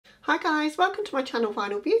Hi guys, welcome to my channel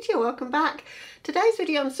Vinyl Beauty, or welcome back. Today's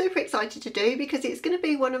video I'm super excited to do because it's going to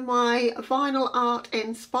be one of my vinyl art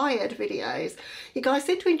inspired videos. You guys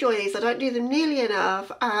seem to enjoy these, I don't do them nearly enough,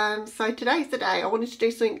 so today's the day. I wanted to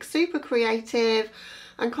do something super creative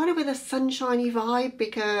and kind of with a sunshiny vibe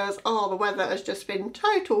because the weather has just been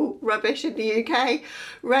total rubbish in the UK.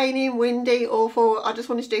 Raining, windy, awful. I just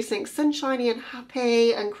wanted to do something sunshiny and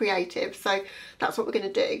happy and creative, so that's what we're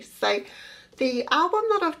going to do. So the album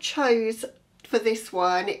that I've chose for this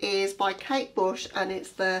one is by Kate Bush and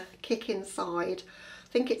it's the Kick Inside. I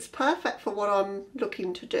think it's perfect for what I'm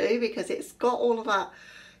looking to do because it's got all of that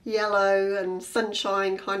yellow and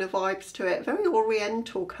sunshine kind of vibes to it. Very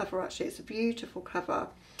oriental cover actually, it's a beautiful cover.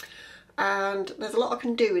 And there's a lot I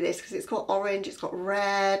can do with this because it's got orange, it's got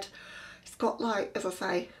red, it's got, like, as I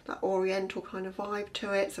say, that oriental kind of vibe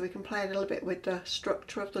to it, so we can play a little bit with the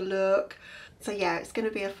structure of the look. So yeah, it's going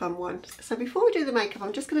to be a fun one. So before we do the makeup,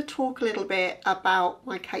 I'm just going to talk a little bit about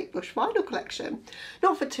my Kate Bush vinyl collection.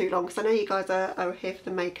 Not for too long, because I know you guys are here for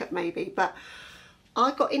the makeup maybe, but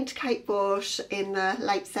I got into Kate Bush in the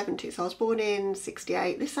late 70s. I was born in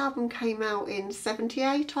 68. This album came out in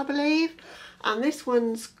 78, I believe. And this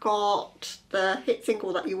one's got the hit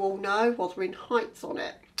single that you all know, Wuthering Heights, on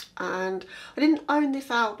it. And I didn't own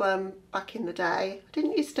this album back in the day. I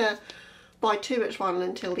didn't used to buy too much vinyl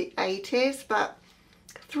until the 80s, but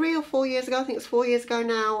 3 or 4 years ago, I think it's 4 years ago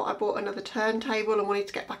now, I bought another turntable and wanted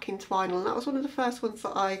to get back into vinyl, and that was one of the first ones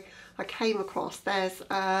that I came across. There's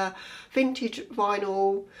a vintage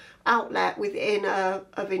vinyl outlet within a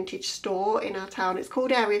vintage store in our town. It's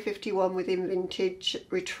called Area 51 within Vintage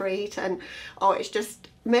Retreat, and it's just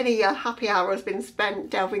many a happy hour has been spent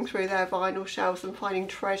delving through their vinyl shelves and finding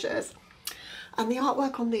treasures. And the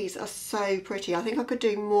artwork on these are so pretty. I think I could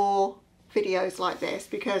do more videos like this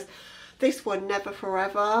because this one, Never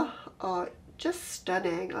Forever, just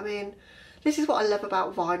stunning. I mean, this is what I love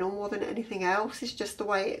about vinyl more than anything else. It's just the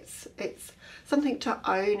way it's something to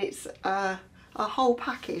own. It's a whole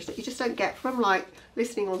package that you just don't get from, like,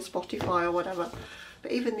 listening on Spotify or whatever.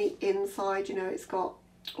 But even the inside, you know, it's got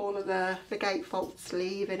all of the gatefold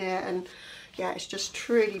sleeve in it, and yeah, it's just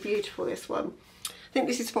truly beautiful, this one. I think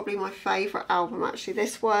this is probably my favourite album actually.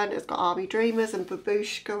 This one has got Army Dreamers and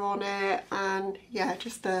Babushka on it, and yeah,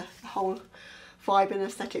 just the whole vibe and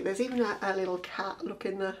aesthetic. There's even a little cat look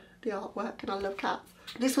in the artwork, and I love cats.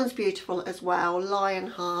 This one's beautiful as well,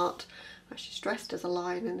 Lionheart. She's dressed as a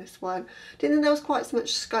lion in this one. Didn't think there was quite so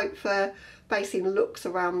much scope for basing looks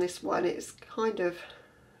around this one. It's kind of,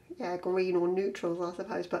 yeah, green or neutrals I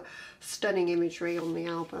suppose, but stunning imagery on the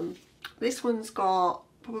album. This one's got,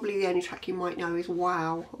 probably the only track you might know is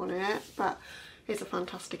Wow on it, but it's a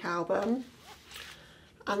fantastic album.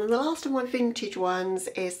 And then the last of my vintage ones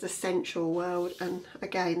is The Sensual World, and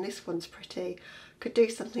again, this one's pretty. Could do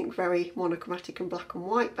something very monochromatic and black and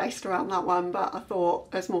white based around that one, but I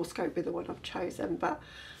thought there's more scope with the one I've chosen. But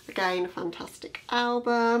again, a fantastic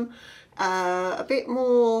album, a bit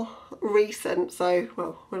more recent, so,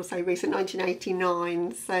 well, when I say recent,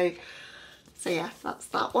 1989, so yeah, that's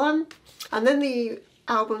that one. And then the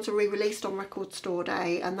albums are re-released on Record Store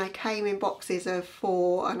Day, and they came in boxes of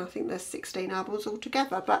 4, and I think there's 16 albums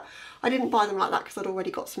altogether, but I didn't buy them like that because I'd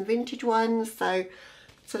already got some vintage ones. So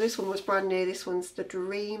this one was brand new. This one's The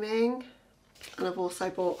Dreaming, and I've also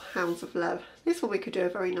bought Hounds of Love. This one we could do a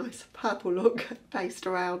very nice purple look based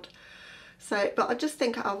around. So, but I just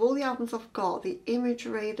think out of all the albums I've got, the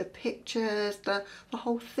imagery, the pictures, the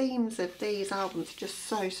whole themes of these albums are just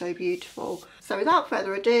so beautiful. So without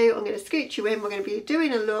further ado, I'm going to scoot you in. We're going to be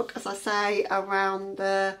doing a look, as I say, around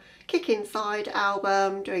the Kick Inside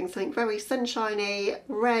album, doing something very sunshiny,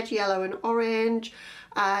 red, yellow and orange,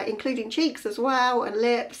 including cheeks as well and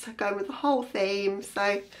lips, going with the whole theme.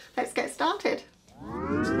 So let's get started.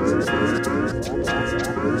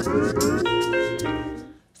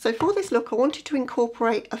 So for this look, I wanted to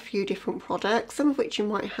incorporate a few different products, some of which you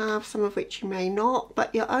might have, some of which you may not,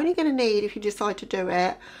 but you're only going to need, if you decide to do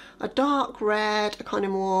it, a dark red, a kind of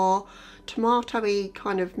more tomatoey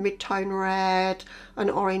kind of mid-tone red, an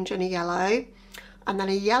orange and a yellow, and then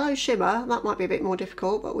a yellow shimmer. That might be a bit more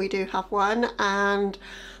difficult, but we do have one, and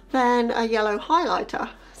then a yellow highlighter.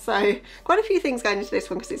 So quite a few things going into this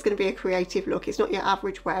one because it's going to be a creative look. It's not your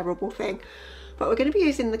average wearable thing. But we're going to be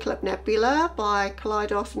using the Club Nebula by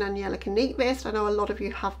Kaleidos and Angelica Nyqvist. I know a lot of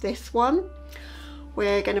you have this one.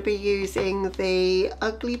 We're going to be using the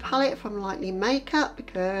Ugly palette from Lightly Makeup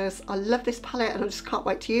because I love this palette and I just can't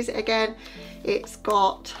wait to use it again. It's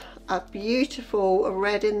got a beautiful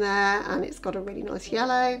red in there and it's got a really nice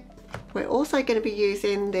yellow. We're also going to be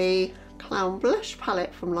using the Clown Blush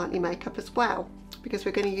palette from Lightly Makeup as well. because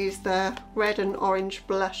we're going to use the red and orange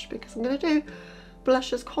blush, because I'm going to do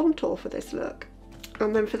blush as contour for this look.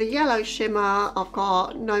 And then for the yellow shimmer, I've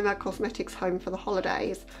got Nomad Cosmetics Home for the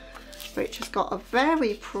Holidays, which has got a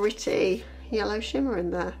very pretty yellow shimmer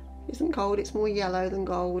in there. It isn't gold, it's more yellow than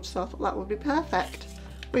gold, so I thought that would be perfect.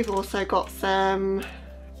 We've also got some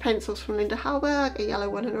pencils from Hallberg, a yellow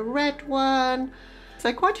one and a red one.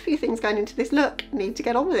 So quite a few things going into this look. Need to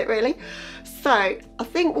get on with it really. So I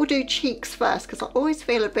think we'll do cheeks first, because I always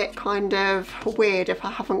feel a bit kind of weird if I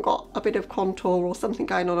haven't got a bit of contour or something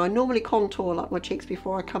going on. I normally contour like my cheeks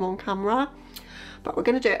before I come on camera, but we're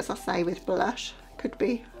going to do it, as I say, with blush. Could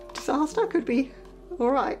be disaster, could be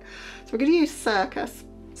alright. So we're going to use Circus.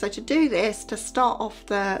 So to do this, to start off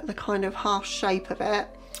the kind of half shape of it,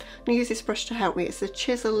 I'm going to use this brush to help me. It's a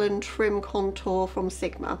Chisel and Trim Contour from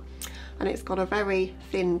Sigma, and it's got a very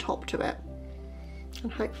thin top to it.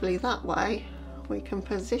 And hopefully that way we can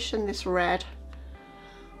position this red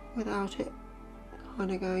without it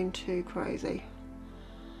kind of going too crazy.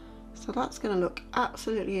 So that's going to look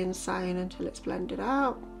absolutely insane until it's blended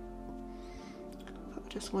out. I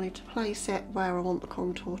just wanted to place it where I want the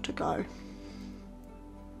contour to go.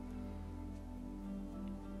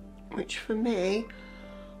 Which for me,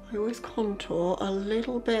 I always contour a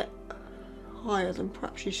little bit higher than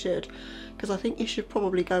perhaps you should, because I think you should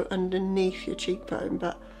probably go underneath your cheekbone,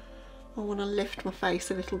 but I want to lift my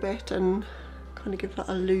face a little bit and kind of give that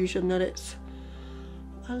illusion that it's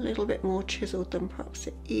a little bit more chiseled than perhaps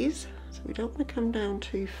it is. So we don't want to come down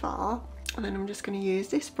too far. And then I'm just going to use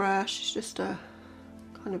this brush, it's just a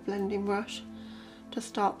kind of blending brush, to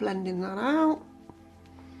start blending that out.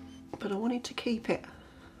 But I wanted to keep it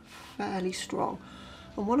fairly strong.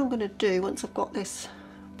 And what I'm going to do once I've got this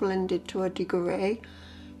blended to a degree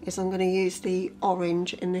is I'm going to use the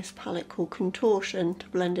orange in this palette called Contortion to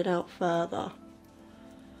blend it out further.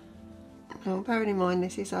 Now bearing in mind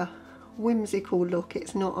this is a whimsical look,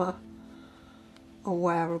 it's not a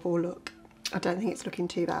wearable look. I don't think it's looking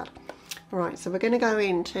too bad. Alright, so we're going to go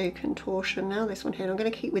into Contortion now, this one here. I'm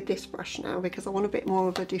going to keep with this brush now because I want a bit more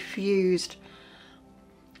of a diffused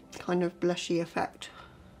kind of blushy effect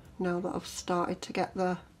now that I've started to get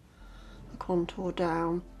the contour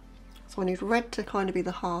down. So I need red to kind of be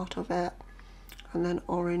the heart of it, and then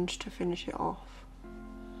orange to finish it off.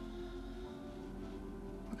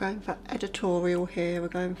 We're going for editorial here, we're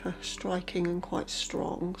going for striking and quite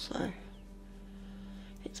strong, so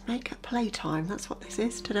it's makeup playtime, that's what this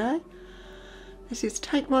is today. This is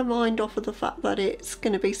take my mind off of the fact that it's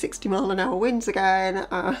going to be 60-mile-an-hour winds again,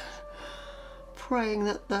 praying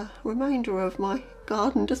that the remainder of my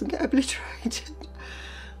garden doesn't get obliterated.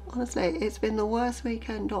 Honestly, it's been the worst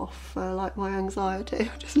weekend off for like my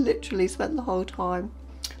anxiety. I just literally spent the whole time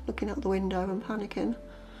looking out the window and panicking.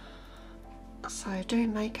 So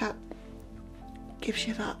doing makeup gives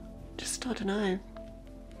you that, just, I don't know,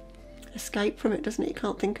 escape from it, doesn't it? You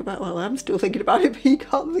can't think about, well, I'm still thinking about it, but you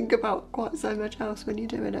can't think about quite so much else when you're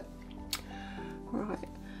doing it. Right,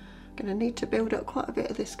 I'm going to need to build up quite a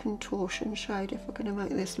bit of this Contortion shade if we're going to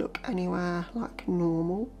make this look anywhere like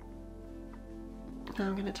normal. Now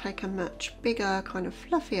I'm going to take a much bigger, kind of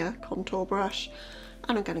fluffier contour brush,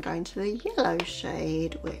 and I'm going to go into the yellow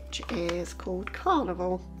shade, which is called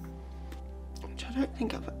Carnival, which I don't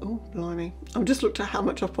think I've, oh blimey, I've just looked at how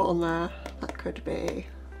much I've put on there. That could be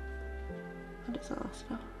a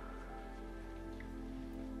disaster.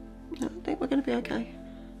 No, I think we're going to be okay.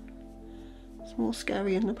 It's more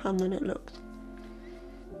scary in the pan than it looks.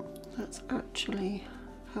 That's actually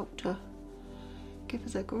helped to give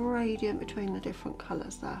us a gradient between the different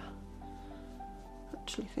colours there. I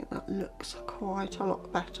actually think that looks quite a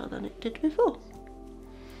lot better than it did before.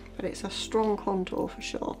 But it's a strong contour for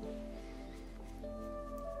sure.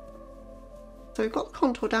 So we've got the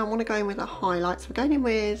contour down, I want to go in with the highlights. We're going in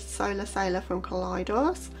with Solar Sailor from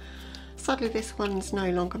Kaleidos. Sadly this one's no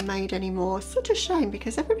longer made anymore. It's such a shame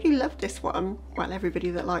because everybody loved this one. Well, everybody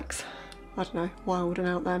that likes, I don't know, wild and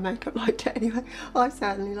out there makeup liked it anyway. I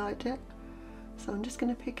certainly liked it. So I'm just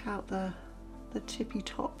going to pick out the tippy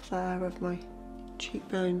top there of my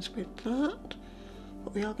cheekbones with that.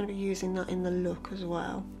 But we are going to be using that in the look as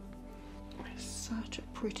well. It's such a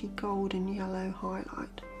pretty golden yellow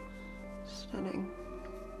highlight. Stunning.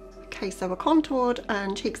 Okay, so we're contoured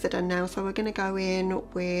and cheeks are done now, so we're going to go in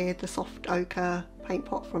with the soft ochre paint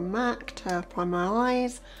pot from MAC to prime my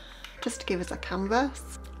eyes, just to give us a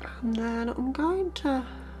canvas. And then I'm going to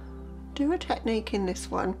do a technique in this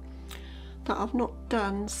one that I've not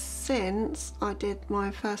done since I did my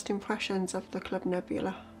first impressions of the Club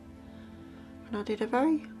Nebula. And I did a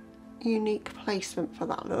very unique placement for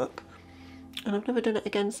that look. And I've never done it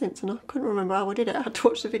again since, and I couldn't remember how I did it. I had to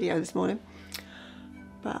watch the video this morning.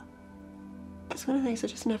 it's one of these I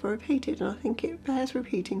just never repeated, and I think it bears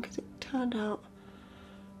repeating because it turned out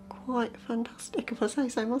quite fantastic, if I say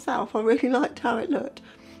so myself. I really liked how it looked.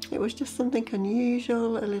 It was just something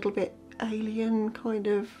unusual, a little bit alien kind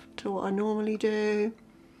of to what I normally do.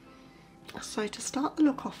 So to start the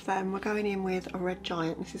look off then, we're going in with a red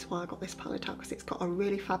giant. This is why I got this palette out, because it's got a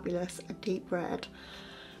really fabulous deep red.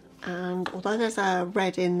 And although there's a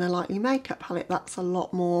red in the Lightly Makeup palette, that's a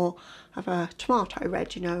lot more of a tomato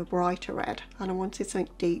red, you know, a brighter red. And I wanted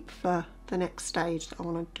something deep for the next stage that I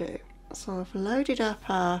want to do. So I've loaded up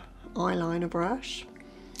a eyeliner brush,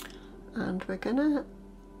 and we're gonna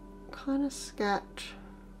kind of sketch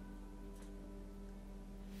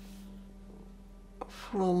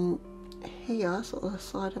from here, sort of the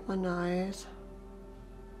side of my nose,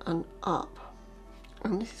 and up.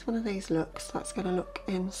 And this is one of these looks that's going to look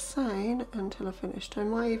insane until I've finished. I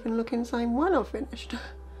might even look insane when I've finished.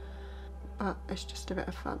 But it's just a bit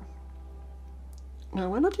of fun. Now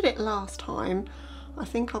when I did it last time, I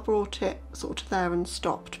think I brought it sort of there and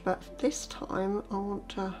stopped, but this time I want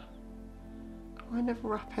to kind of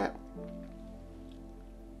wrap it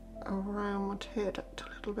around my tear duct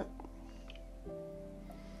a little bit.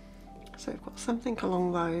 So we've got something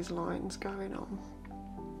along those lines going on.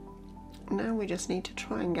 Now we just need to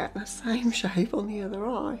try and get the same shape on the other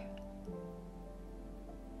eye,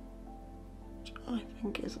 which I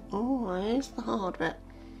think is always the hard bit.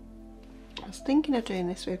 I was thinking of doing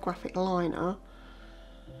this with graphic liner,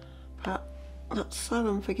 but that's so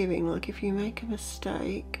unforgiving. Like if you make a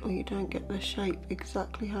mistake or you don't get the shape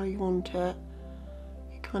exactly how you want it,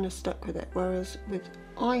 you're kind of stuck with it. Whereas with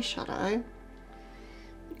eyeshadow,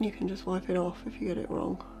 you can just wipe it off if you get it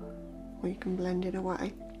wrong, or you can blend it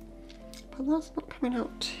away. But that's not coming out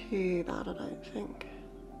too bad, I don't think.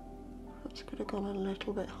 That's could have gone a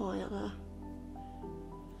little bit higher there.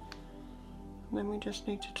 And then we just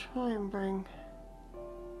need to try and bring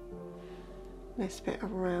this bit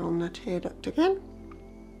around the tear duct again.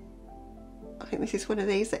 I think this is one of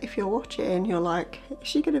these that if you're watching, you're like, is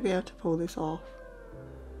she going to be able to pull this off?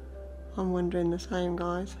 I'm wondering the same,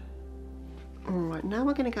 guys. Alright, now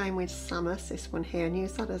we're going to go in with Samus, this one here, and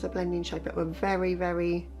use that as a blending shape, but with a very,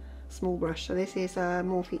 very small brush. So this is a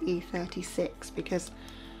Morphe E36 because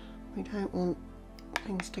we don't want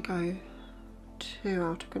things to go too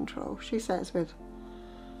out of control. She says with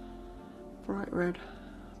bright red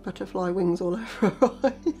butterfly wings all over her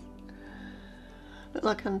eyes. Look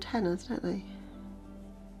like antennas, don't they?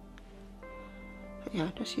 But yeah,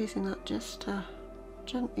 just using that just to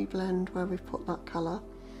gently blend where we've put that colour,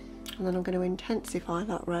 and then I'm going to intensify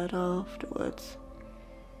that red afterwards.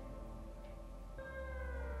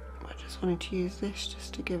 I just wanted to use this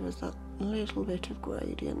just to give us that little bit of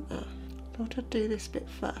gradient there. I thought I'd do this bit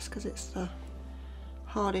first because it's the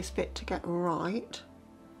hardest bit to get right.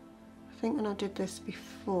 I think when I did this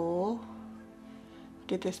before, I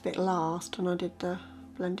did this bit last and I did the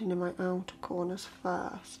blending in my outer corners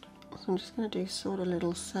first. So I'm just going to do sort of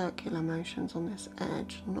little circular motions on this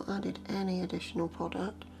edge. I've not added any additional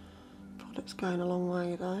product. Product's going a long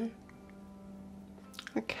way though.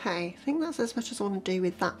 Okay, I think that's as much as I want to do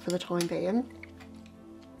with that for the time being.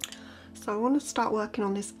 So I want to start working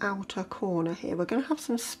on this outer corner here. We're going to have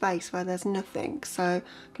some space where there's nothing, so I'm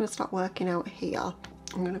going to start working out here.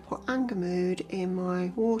 I'm going to put Anger Mood in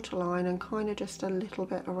my waterline and kind of just a little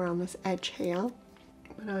bit around this edge here,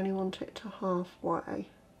 but I only want it to halfway.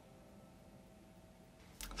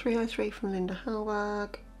 303 from Linda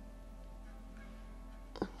Hallberg.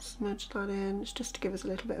 Smudge that in, it's just to give us a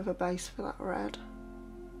little bit of a base for that red.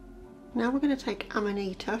 Now we're going to take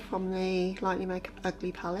Amanita from the Lightly Makeup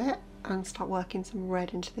Ugly palette and start working some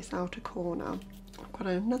red into this outer corner. I've got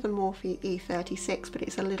another Morphe E36, but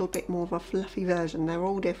it's a little bit more of a fluffy version. They're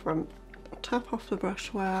all different. I'll tap off the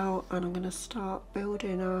brush well, and I'm going to start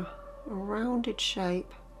building a rounded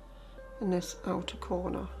shape in this outer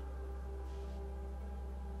corner.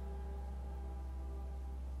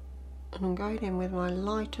 And I'm going in with my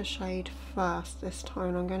lighter shade first this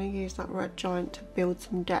time. I'm going to use that red giant to build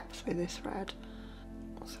some depth with this red.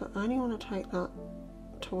 So I only want to take that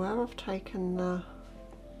to where I've taken the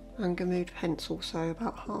Anger Mood pencil, so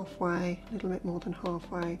about halfway, a little bit more than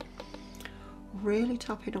halfway. Really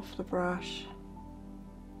tapping off the brush.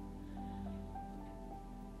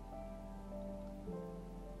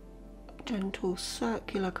 Gentle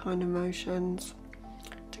circular kind of motions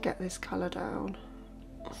to get this colour down.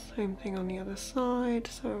 Same thing on the other side,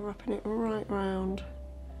 so we're wrapping it right round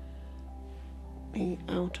the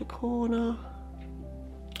outer corner.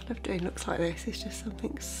 I love doing looks like this. It's just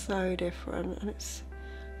something so different, and it's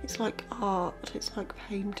like art. It's like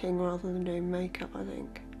painting rather than doing makeup, I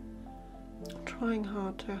think. I'm trying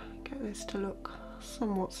hard to get this to look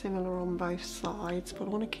somewhat similar on both sides, but I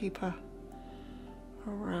want to keep a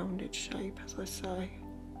rounded shape, as I say.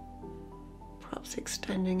 Perhaps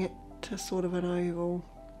extending it to sort of an oval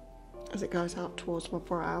as it goes out towards my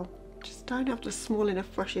brow. Just don't have the small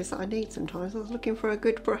enough brushes that I need sometimes. I was looking for a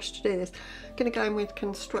good brush to do this. I'm going to go in with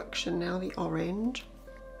Construction now, the orange.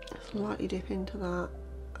 Slightly dip into that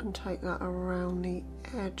and take that around the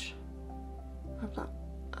edge of that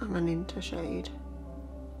Magenta shade.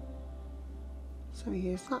 So we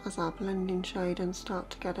use that as our blending shade and start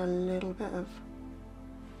to get a little bit of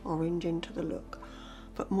orange into the look,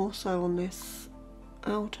 but more so on this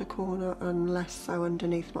outer corner and less so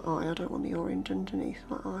underneath my eye. I don't want the orange underneath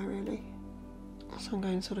my eye really. So I'm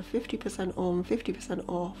going sort of 50% on, 50%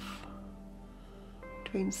 off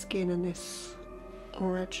between skin and this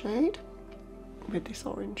red shade with this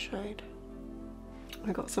orange shade.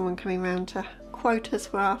 I've got someone coming round to quote us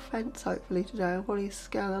for our fence hopefully today. I'll probably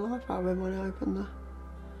scare the life out of him when I open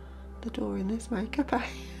the door in this makeup.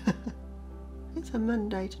 It's a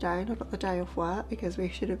Monday today and I've got the day off work because we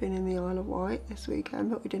should have been in the Isle of Wight this weekend,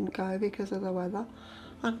 but we didn't go because of the weather.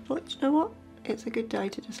 And I thought, you know what, it's a good day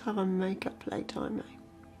to just have a makeup playtime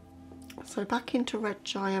now. So back into Red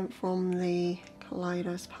Giant from the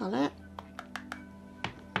Kaleidos palette.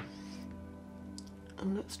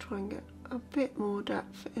 And let's try and get a bit more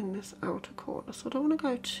depth in this outer corner. So I don't want to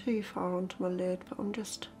go too far onto my lid, but I'm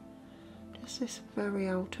just this very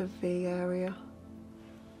outer V area.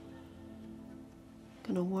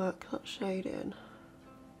 Gonna work that shade in.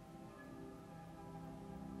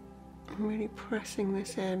 I'm really pressing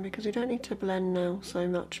this in because we don't need to blend now so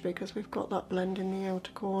much because we've got that blend in the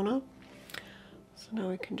outer corner. So now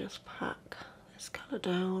we can just pack this colour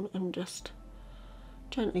down and just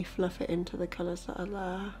gently fluff it into the colours that are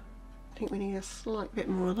there. I think we need a slight bit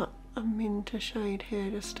more of that Magenta shade here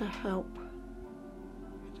just to help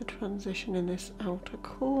with the transition in this outer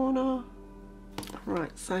corner.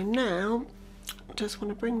 Right, so now I just want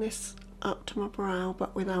to bring this up to my brow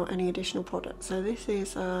but without any additional product. So this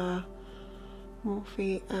is a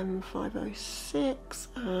Morphe M506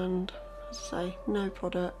 and, as I say, no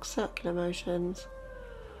product, circular motions,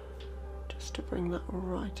 just to bring that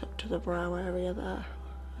right up to the brow area there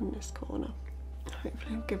in this corner.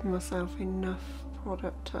 Hopefully I've given myself enough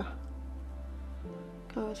product to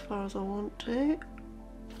go as far as I want to.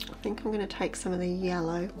 I think I'm going to take some of the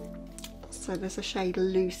yellow. So there's a shade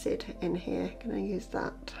Lucid in here. I'm going to use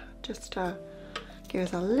that just to give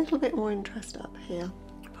us a little bit more interest up here.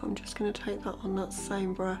 But I'm just going to take that on that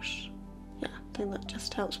same brush. Yeah, I think that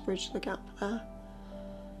just helps bridge the gap there.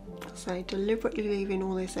 So deliberately leaving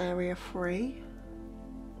all this area free.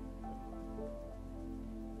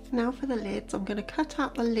 Now for the lids, I'm going to cut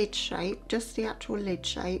out the lid shape, just the actual lid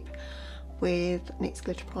shape, with NYX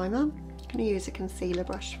Glitter Primer. I'm going to use a concealer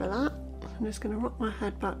brush for that. I'm just going to rock my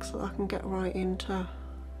head back so that I can get right into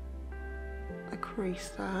the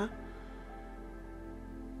crease there.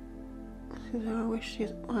 I wish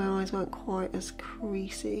my eyes weren't quite as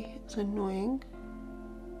creasy. It's annoying,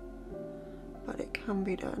 but it can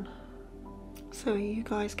be done. So are you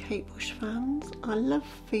guys Kate Bush fans? I love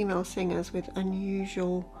female singers with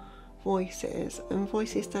unusual voices and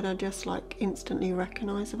voices that are just like instantly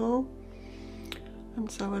recognisable. And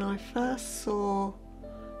so when I first saw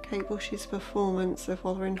Kate Bush's performance of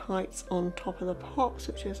Wuthering Heights on Top of the Pops,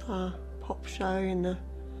 which is her pop show in the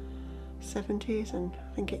 70s, and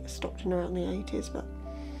I think it stopped in around the 80s, but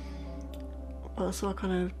I saw her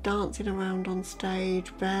kind of dancing around on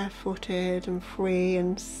stage, barefooted and free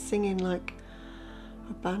and singing like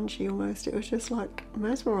a banshee almost. It was just like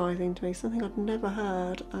mesmerising to me, something I'd never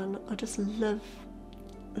heard, and I just love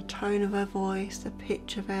the tone of her voice, the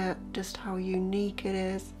pitch of it, just how unique it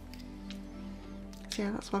is. So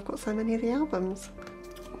yeah, that's why I've got so many of the albums.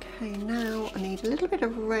 Okay, now I need a little bit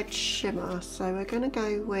of red shimmer, so we're going to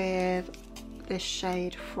go with this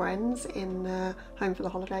shade Friends in the Home for the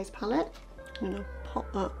Holidays palette. I'm going to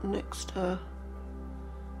pop that next to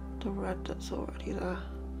the red that's already there.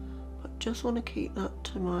 I just want to keep that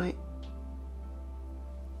to my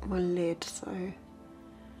lid, so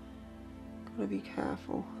gotta be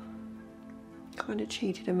careful. Kind of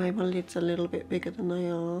cheated and made my lids a little bit bigger than they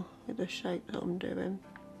are with the shape that I'm doing.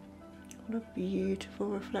 What a beautiful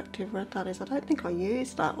reflective red that is. I don't think I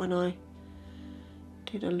used that when I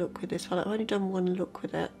did a look with this palette. I've only done one look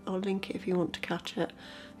with it. I'll link it if you want to catch it.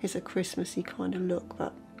 It's a Christmassy kind of look,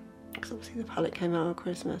 but because obviously the palette came out at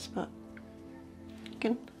Christmas, but you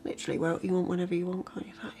can literally wear what you want whenever you want, can't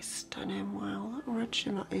you? That is stunning. Wow, that red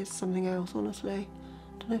shimmer is something else, honestly.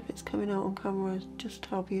 I don't know if it's coming out on camera just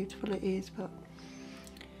how beautiful it is, but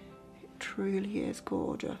it truly is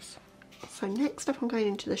gorgeous. So next up I'm going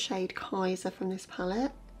into the shade Kaiser from this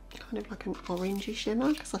palette, kind of like an orangey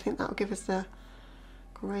shimmer, because I think that will give us the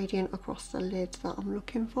gradient across the lid that I'm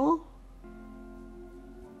looking for.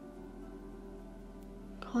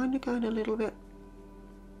 Kind of going a little bit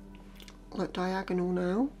like diagonal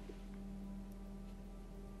now.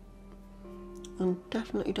 And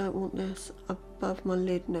definitely don't want this above my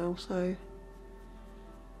lid now, so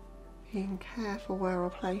being careful where I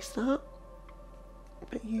place that,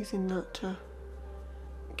 but using that to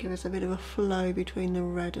give us a bit of a flow between the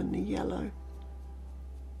red and the yellow.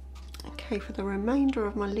 Okay, for the remainder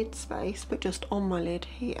of my lid space, but just on my lid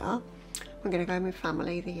here, I'm going to go with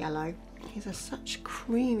Family, the yellow. These are such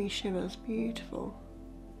creamy shimmers, beautiful.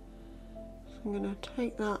 So I'm going to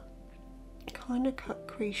take that kind of cut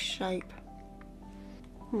crease shape,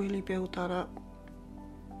 really build that up.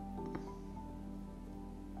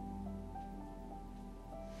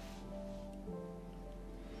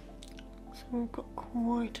 So we've got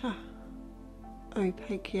quite a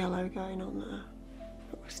opaque yellow going on there,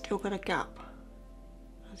 but we've still got a gap,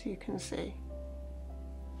 as you can see.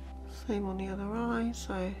 Same on the other eye,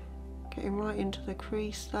 so getting right into the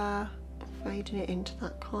crease there, fading it into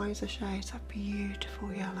that Kaiser shade. It's a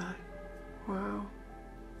beautiful yellow. Wow.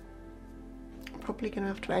 I'm probably going to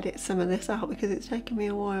have to edit some of this out because it's taken me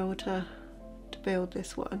a while to build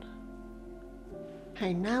this one.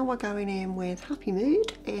 Okay, now we're going in with Happy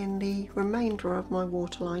Mood in the remainder of my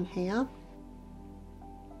waterline here.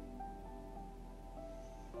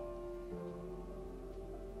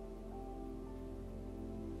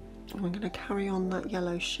 I'm going to carry on that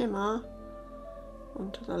yellow shimmer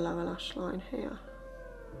onto the lower lash line here.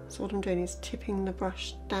 So what I'm doing is tipping the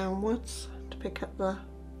brush downwards to pick up the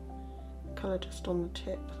colour just on the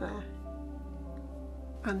tip there.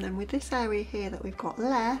 And then with this area here that we've got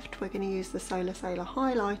left, we're going to use the Solar Sailor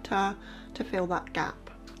highlighter to fill that gap.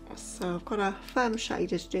 So I've got a firm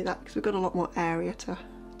shader to do that because we've got a lot more area to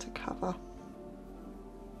cover.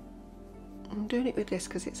 I'm doing it with this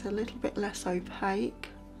because it's a little bit less opaque,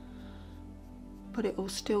 but it will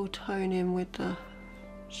still tone in with the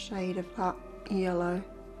shade of that yellow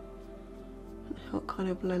and help kind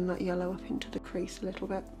of blend that yellow up into the crease a little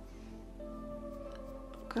bit.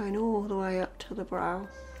 Going all the way up to the brow.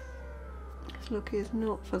 This look is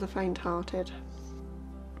not for the faint-hearted.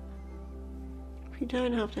 If you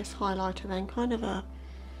don't have this highlighter, then kind of a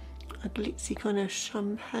glitzy kind of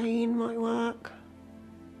champagne might work.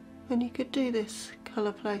 And you could do this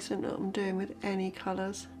colour placement that I'm doing with any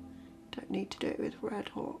colours. Don't need to do it with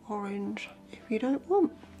red or orange if you don't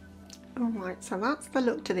want. Alright, so that's the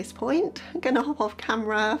look to this point. I'm going to hop off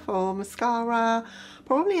camera for mascara,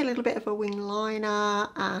 probably a little bit of a wing liner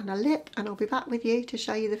and a lip, and I'll be back with you to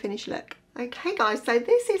show you the finished look. Okay guys, so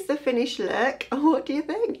this is the finished look. What do you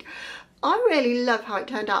think? I really love how it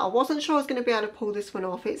turned out. I wasn't sure I was going to be able to pull this one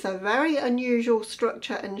off. It's a very unusual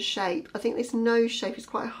structure and shape. I think this nose shape is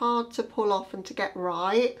quite hard to pull off and to get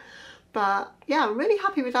right. But yeah, I'm really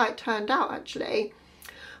happy with how it turned out actually.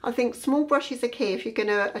 I think small brushes are key if you're going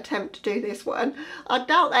to attempt to do this one. I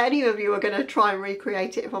doubt that any of you are going to try and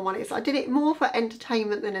recreate it, if I'm honest. I did it more for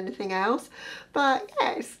entertainment than anything else. But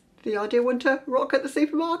yes, the ideal one to rock at the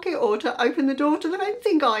supermarket or to open the door to the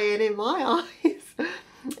fencing guy in my eyes.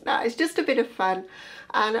 No, it's just a bit of fun.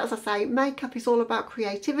 And as I say, makeup is all about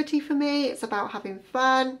creativity for me. It's about having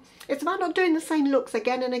fun. It's about not doing the same looks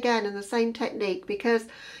again and again and the same technique, because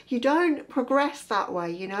you don't progress that way,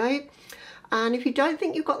 you know. And if you don't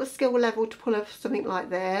think you've got the skill level to pull off something like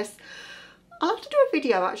this, I'll have to do a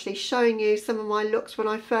video actually showing you some of my looks when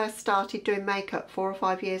I first started doing makeup 4 or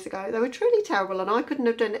 5 years ago. They were truly terrible and I couldn't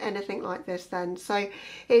have done anything like this then. So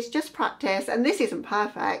it's just practice, and this isn't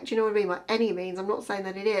perfect, you know what I mean, by any means. I'm not saying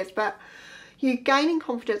that it is, but you're gaining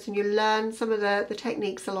confidence and you learn some of the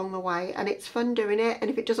techniques along the way, and it's fun doing it. And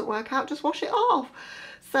if it doesn't work out, just wash it off.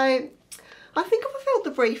 So I think I've fulfilled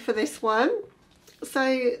the brief for this one.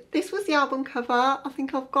 So this was the album cover. I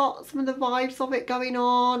think I've got some of the vibes of it going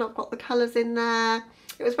on. I've got the colours in there.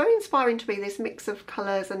 It was very inspiring to me, this mix of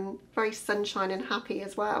colours, and very sunshine and happy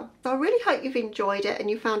as well. So I really hope you've enjoyed it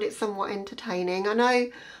and you found it somewhat entertaining. I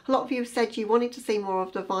know a lot of you have said you wanted to see more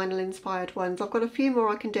of the vinyl inspired ones. I've got a few more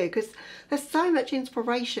I can do because there's so much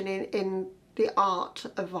inspiration in the art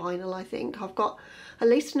of vinyl. I think I've got at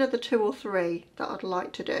least another 2 or 3 that I'd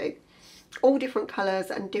like to do. All different colours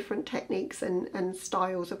and different techniques and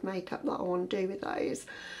styles of makeup that I want to do with those.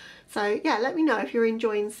 So yeah, let me know if you're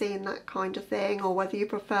enjoying seeing that kind of thing, or whether you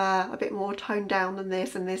prefer a bit more toned down than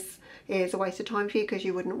this and this is a waste of time for you because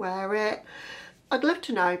you wouldn't wear it. I'd love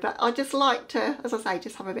to know, but I just like to, as I say,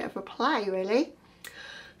 just have a bit of a play really.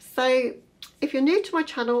 So If you're new to my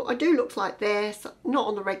channel, I do looks like this, not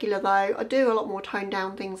on the regular though. I do a lot more toned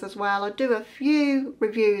down things as well. I do a few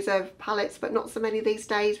reviews of palettes, but not so many these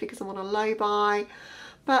days because I'm on a low buy.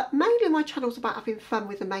 But mainly my channel's about having fun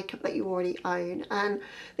with the makeup that you already own, and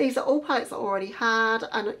these are all palettes that I already had,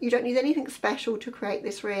 and you don't need anything special to create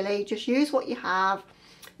this really. Just use what you have.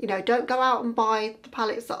 You know, don't go out and buy the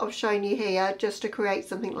palettes that I've shown you here just to create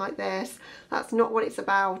something like this. That's not what it's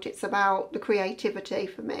about. It's about the creativity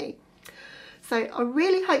for me. So I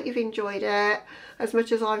really hope you've enjoyed it as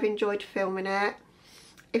much as I've enjoyed filming it.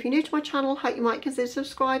 If you're new to my channel, I hope you might consider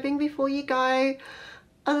subscribing before you go.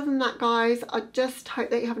 Other than that, guys, I just hope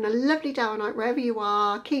that you're having a lovely day or night wherever you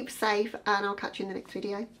are. Keep safe, and I'll catch you in the next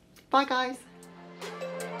video. Bye, guys.